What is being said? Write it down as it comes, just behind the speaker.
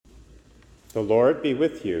The Lord be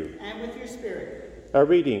with you. And with your spirit. A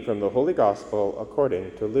reading from the Holy Gospel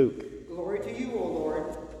according to Luke. Glory to you, O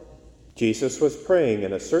Lord. Jesus was praying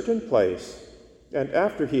in a certain place, and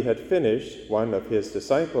after he had finished, one of his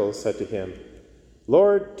disciples said to him,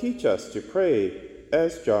 "Lord, teach us to pray,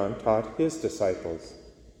 as John taught his disciples."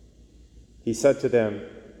 He said to them,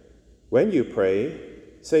 "When you pray,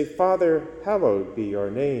 say, 'Father, hallowed be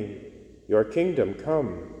your name. Your kingdom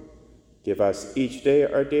come. Give us each day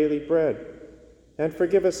our daily bread, and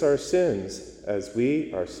forgive us our sins, as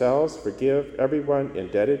we ourselves forgive everyone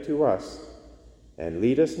indebted to us. And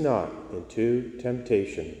lead us not into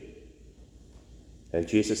temptation.'" And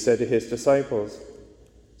Jesus said to his disciples,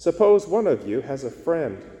 "Suppose one of you has a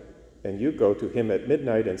friend, and you go to him at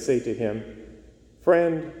midnight and say to him,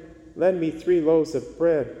 'Friend, lend me 3 loaves of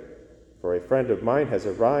bread, for a friend of mine has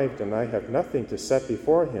arrived and I have nothing to set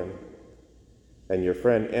before him.' And your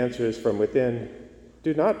friend answers from within,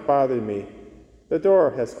 'Do not bother me. The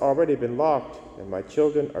door has already been locked, and my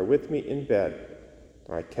children are with me in bed.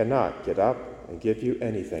 I cannot get up and give you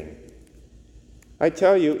anything.' I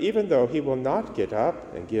tell you, even though he will not get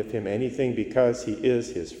up and give him anything because he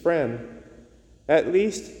is his friend, at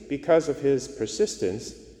least because of his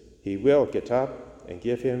persistence, he will get up and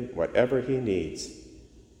give him whatever he needs.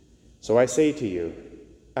 So I say to you,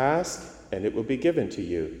 ask, and it will be given to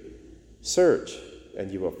you. Search,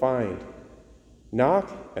 and you will find.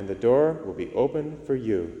 Knock, and the door will be opened for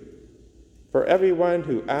you. For everyone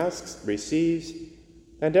who asks receives,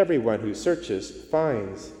 and everyone who searches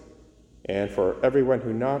finds, and for everyone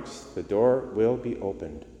who knocks, the door will be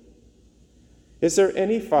opened. Is there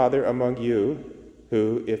any father among you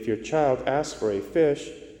who, if your child asks for a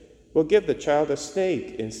fish, will give the child a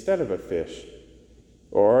snake instead of a fish?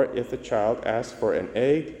 Or if the child asks for an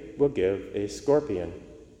egg, will give a scorpion?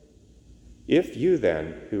 If you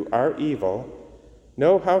then, who are evil,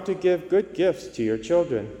 know how to give good gifts to your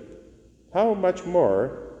children, how much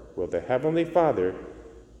more will the Heavenly Father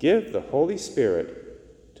give the Holy Spirit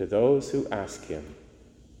to those who ask him?"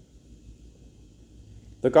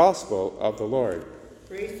 The Gospel of the Lord.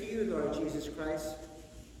 Praise to you, Lord Jesus Christ.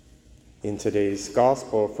 In today's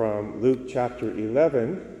Gospel from Luke chapter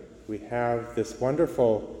 11, we have this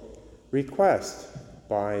wonderful request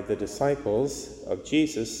by the disciples of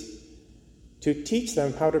Jesus to teach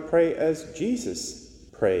them how to pray as Jesus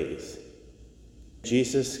prays.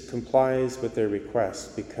 Jesus complies with their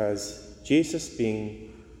request because Jesus,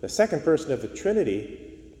 being the second person of the Trinity,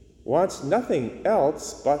 wants nothing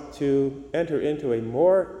else but to enter into a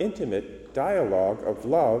more intimate dialogue of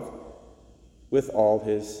love with all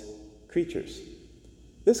his creatures.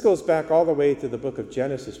 This goes back all the way to the book of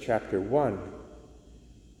Genesis chapter 1,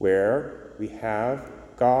 where we have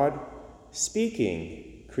God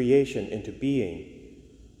speaking creation into being.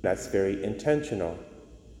 That's very intentional.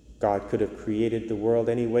 God could have created the world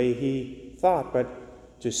any way he thought, but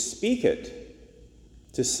to speak it,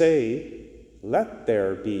 to say, "Let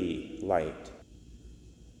there be light,"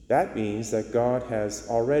 that means that God has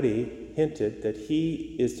already hinted that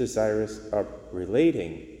he is desirous of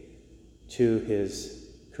relating to his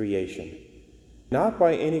creation. Not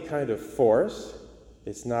by any kind of force.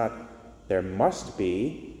 It's not "there must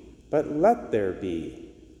be," but "let there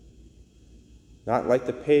be." Not like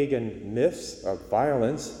the pagan myths of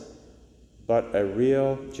violence, but a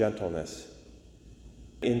real gentleness.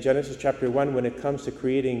 In Genesis chapter 1, when it comes to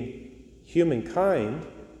creating humankind,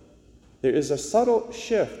 there is a subtle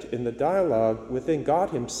shift in the dialogue within God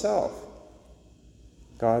himself.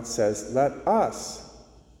 God says, "Let us."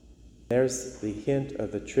 There's the hint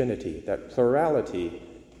of the Trinity, that plurality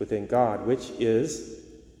within God, which is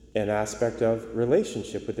an aspect of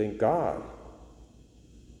relationship within God.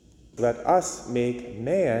 "Let us make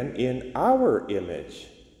man in our image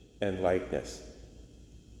and likeness."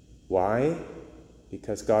 Why?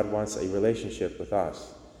 Because God wants a relationship with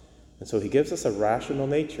us. And so he gives us a rational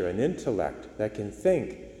nature, an intellect that can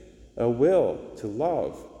think, a will to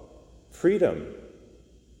love, freedom,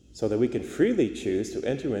 so that we can freely choose to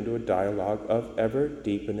enter into a dialogue of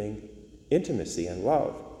ever-deepening intimacy and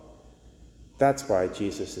love. That's why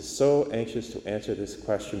Jesus is so anxious to answer this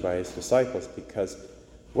question by his disciples, because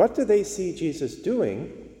what do they see Jesus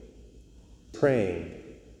doing? Praying.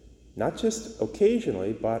 Not just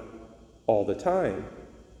occasionally, but all the time.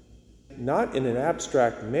 Not in an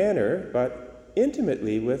abstract manner, but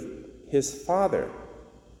intimately with his Father.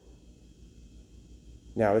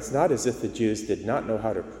 Now, it's not as if the Jews did not know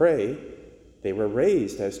how to pray. They were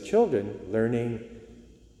raised as children, learning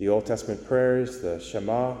the Old Testament prayers, the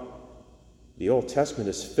Shema. The Old Testament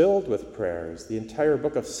is filled with prayers. The entire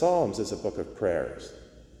book of Psalms is a book of prayers.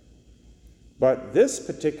 But this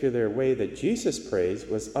particular way that Jesus prays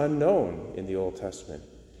was unknown in the Old Testament,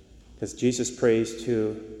 because Jesus prays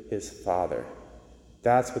to his Father.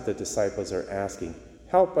 That's what the disciples are asking.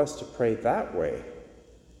 Help us to pray that way.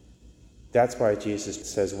 That's why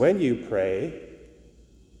Jesus says, when you pray,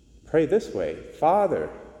 pray this way.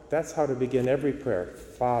 Father. That's how to begin every prayer.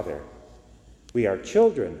 Father. We are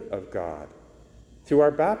children of God through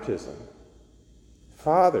our baptism.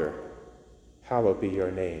 Father, hallowed be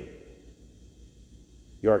your name.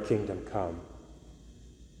 Your kingdom come.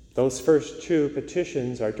 Those first two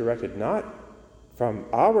petitions are directed not from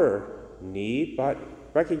our need, but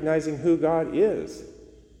recognizing who God is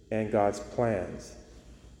and God's plans.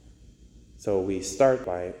 So we start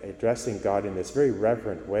by addressing God in this very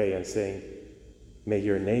reverent way and saying, may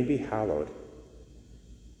your name be hallowed.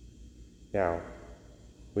 Now,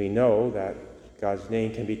 we know that God's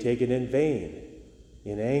name can be taken in vain,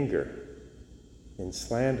 in anger, in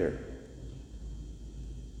slander.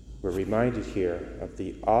 We're reminded here of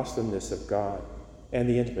the awesomeness of God and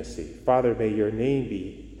the intimacy. Father, may your name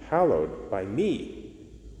be hallowed by me,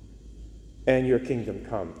 and your kingdom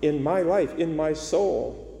come in my life, in my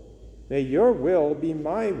soul. May your will be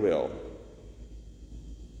my will.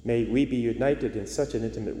 May we be united in such an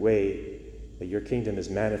intimate way that your kingdom is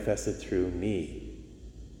manifested through me.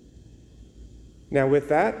 Now, with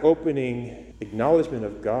that opening acknowledgement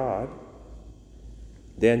of God,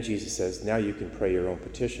 then Jesus says, now you can pray your own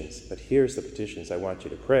petitions. But here's the petitions I want you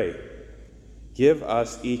to pray. Give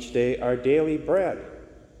us each day our daily bread.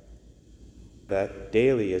 That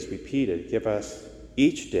daily is repeated. Give us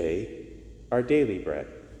each day our daily bread.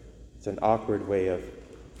 It's an awkward way of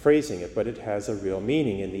phrasing it, but it has a real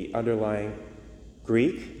meaning in the underlying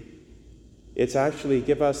Greek. It's actually,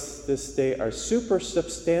 give us this day our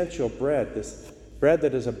supersubstantial bread, this bread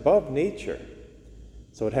that is above nature.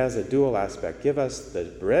 So it has a dual aspect. Give us the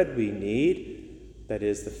bread we need, that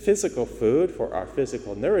is the physical food for our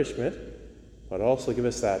physical nourishment, but also give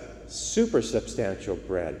us that supersubstantial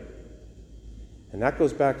bread. And that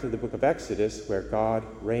goes back to the book of Exodus, where God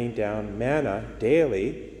rained down manna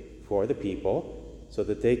daily for the people so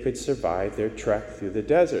that they could survive their trek through the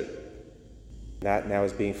desert. That now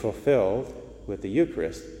is being fulfilled with the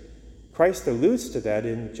Eucharist. Christ alludes to that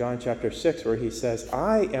in John chapter 6, where he says,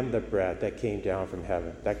 I am the bread that came down from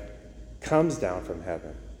heaven, that comes down from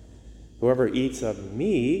heaven. Whoever eats of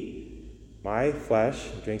me, my flesh,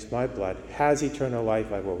 drinks my blood, has eternal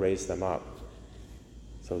life. I will raise them up.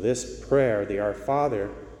 So this prayer, the Our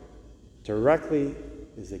Father, directly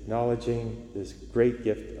is acknowledging this great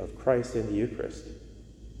gift of Christ in the Eucharist.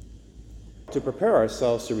 To prepare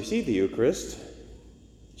ourselves to receive the Eucharist,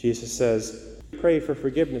 Jesus says, pray for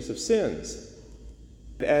forgiveness of sins,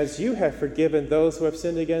 as you have forgiven those who have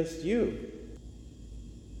sinned against you.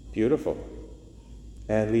 Beautiful.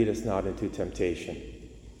 And lead us not into temptation.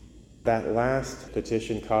 That last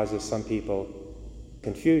petition causes some people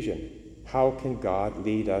confusion. How can God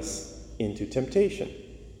lead us into temptation?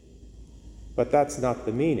 But that's not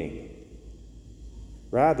the meaning.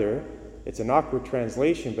 Rather, it's an awkward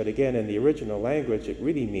translation, but again, in the original language, it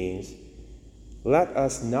really means, let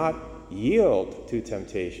us not yield to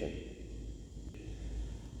temptation.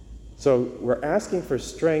 So we're asking for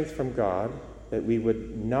strength from God, that we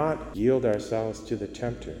would not yield ourselves to the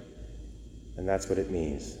tempter. And that's what it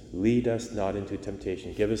means. Lead us not into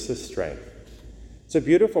temptation. Give us the strength. It's a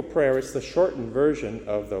beautiful prayer. It's the shortened version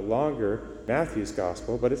of the longer Matthew's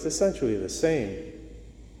Gospel, but it's essentially the same.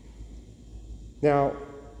 Now,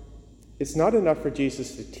 it's not enough for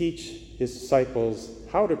Jesus to teach his disciples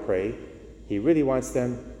how to pray. He really wants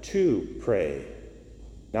them to pray,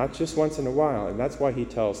 not just once in a while. And that's why he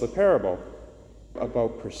tells the parable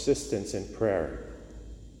about persistence in prayer.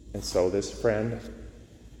 And so this friend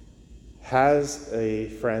has a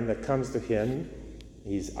friend that comes to him.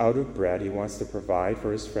 He's out of bread. He wants to provide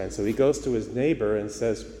for his friend. So he goes to his neighbor and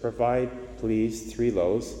says, provide, please, 3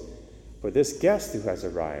 loaves for this guest who has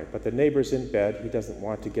arrived. But the neighbor's in bed. He doesn't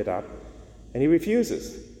want to get up, and he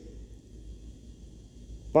refuses.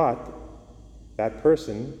 But that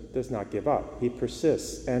person does not give up. He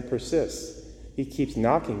persists and persists. He keeps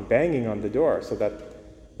knocking, banging on the door so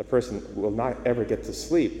that the person will not ever get to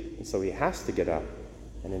sleep. And so he has to get up.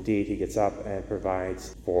 And indeed, he gets up and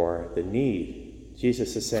provides for the need.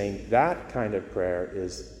 Jesus is saying that kind of prayer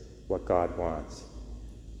is what God wants.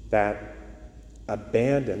 That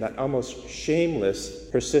abandon, that almost shameless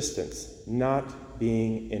persistence, not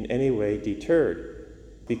being in any way deterred.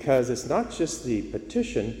 Because it's not just the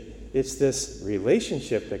petition, it's this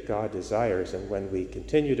relationship that God desires. And when we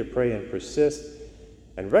continue to pray and persist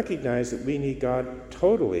and recognize that we need God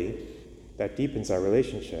totally, that deepens our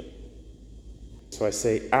relationship. So I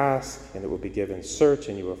say, ask, and it will be given. Search,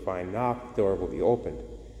 and you will find. Knock, the door will be opened.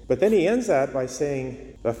 But then he ends that by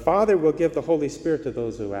saying, the Father will give the Holy Spirit to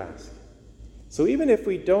those who ask. So even if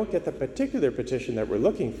we don't get the particular petition that we're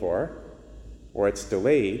looking for, or it's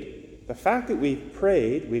delayed, the fact that we've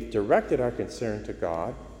prayed, we've directed our concern to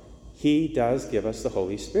God, he does give us the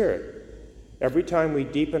Holy Spirit. Every time we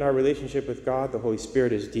deepen our relationship with God, the Holy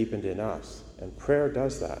Spirit is deepened in us. And prayer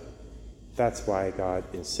does that. That's why God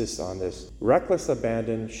insists on this reckless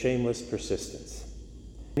abandon, shameless persistence.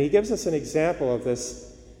 And he gives us an example of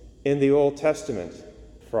this in the Old Testament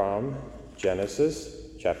from Genesis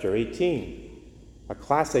chapter 18, a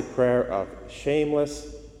classic prayer of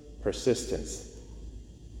shameless persistence.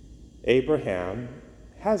 Abraham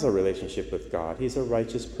has a relationship with God. He's a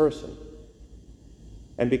righteous person.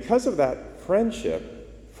 And because of that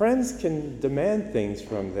friendship, friends can demand things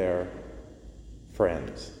from their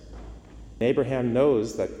friends. Abraham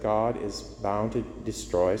knows that God is bound to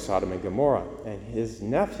destroy Sodom and Gomorrah, and his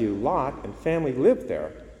nephew Lot and family lived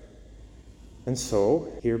there. And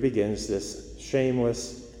so here begins this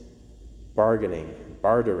shameless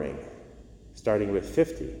bartering, starting with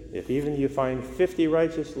 50. If even you find 50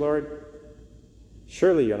 righteous, Lord,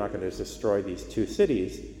 surely you're not going to destroy these 2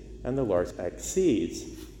 cities. And the Lord accedes.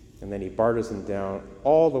 And then he barters them down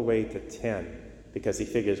all the way to 10, because he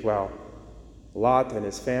figures, well, Lot and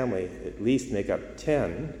his family at least make up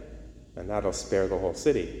 10, and that'll spare the whole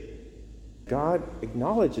city. God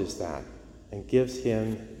acknowledges that and gives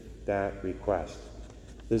him that request.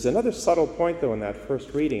 There's another subtle point, though, in that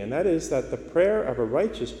first reading, and that is that the prayer of a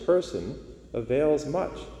righteous person avails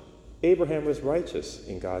much. Abraham was righteous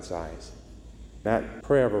in God's eyes. That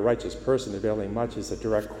prayer of a righteous person availing much is a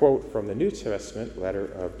direct quote from the New Testament letter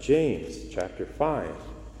of James, chapter 5.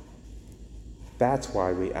 That's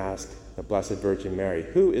why we ask the Blessed Virgin Mary,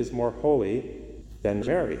 who is more holy than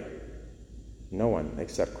Mary? No one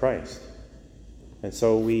except Christ. And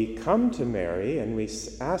so we come to Mary and we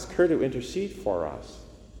ask her to intercede for us,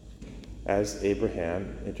 as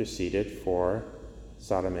Abraham interceded for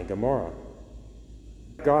Sodom and Gomorrah.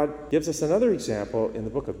 God gives us another example in the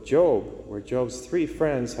book of Job, where Job's 3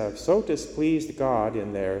 friends have so displeased God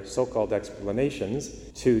in their so-called explanations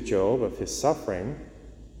to Job of his suffering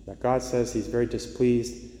that God says he's very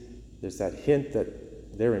displeased. There's that hint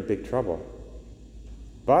that they're in big trouble.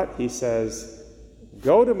 But he says,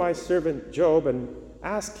 go to my servant Job and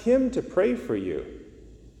ask him to pray for you.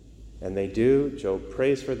 And they do. Job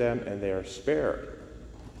prays for them, and they are spared.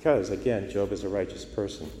 Because, again, Job is a righteous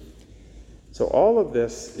person. So all of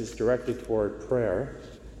this is directed toward prayer,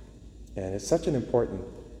 and it's such an important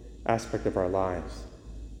aspect of our lives.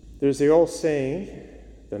 There's the old saying,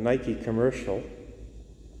 the Nike commercial,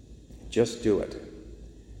 just do it.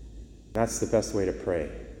 That's the best way to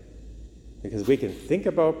pray. Because we can think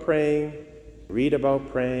about praying, read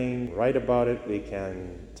about praying, write about it, we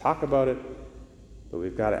can talk about it, but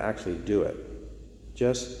we've got to actually do it.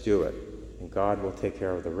 Just do it, and God will take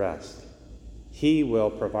care of the rest. He will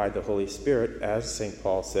provide the Holy Spirit, as St.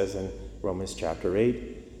 Paul says in Romans chapter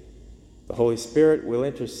 8. The Holy Spirit will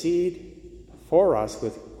intercede for us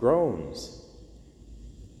with groans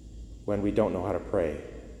when we don't know how to pray.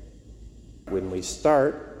 When we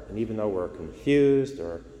start, and even though we're confused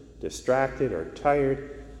or distracted or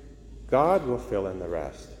tired, God will fill in the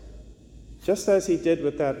rest. Just as he did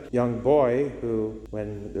with that young boy who,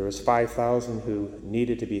 when there was 5,000 who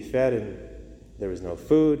needed to be fed and there was no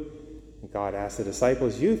food, God asked the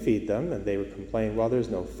disciples, you feed them, and they would complain, well, there's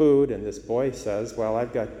no food, and this boy says, well,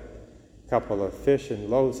 I've got a couple of fish and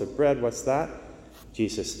loaves of bread, what's that?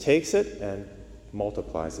 Jesus takes it and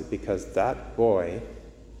multiplies it, because that boy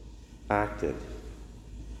acted.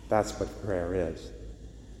 That's what prayer is.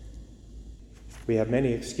 We have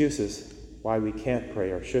many excuses why we can't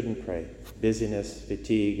pray or shouldn't pray. Busyness,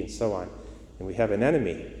 fatigue, and so on. And we have an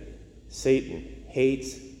enemy. Satan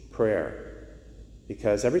hates prayer.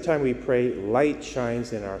 Because every time we pray, light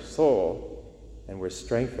shines in our soul and we're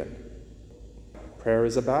strengthened. Prayer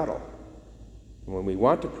is a battle. And when we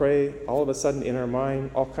want to pray, all of a sudden in our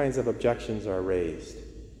mind, all kinds of objections are raised.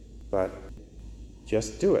 But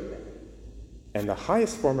just do it. And the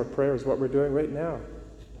highest form of prayer is what we're doing right now.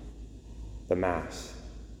 The Mass.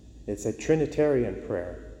 It's a Trinitarian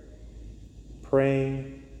prayer.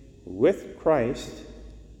 Praying with Christ,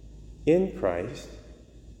 in Christ,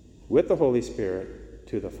 with the Holy Spirit,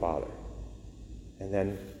 to the Father. And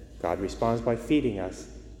then God responds by feeding us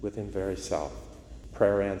with His very self.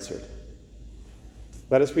 Prayer answered.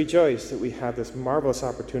 Let us rejoice that we have this marvelous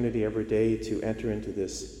opportunity every day to enter into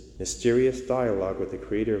this mysterious dialogue with the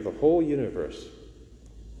Creator of the whole universe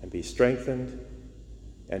and be strengthened,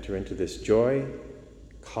 enter into this joy,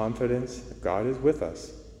 confidence that God is with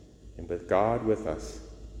us, and with God with us,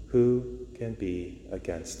 who can be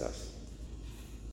against us?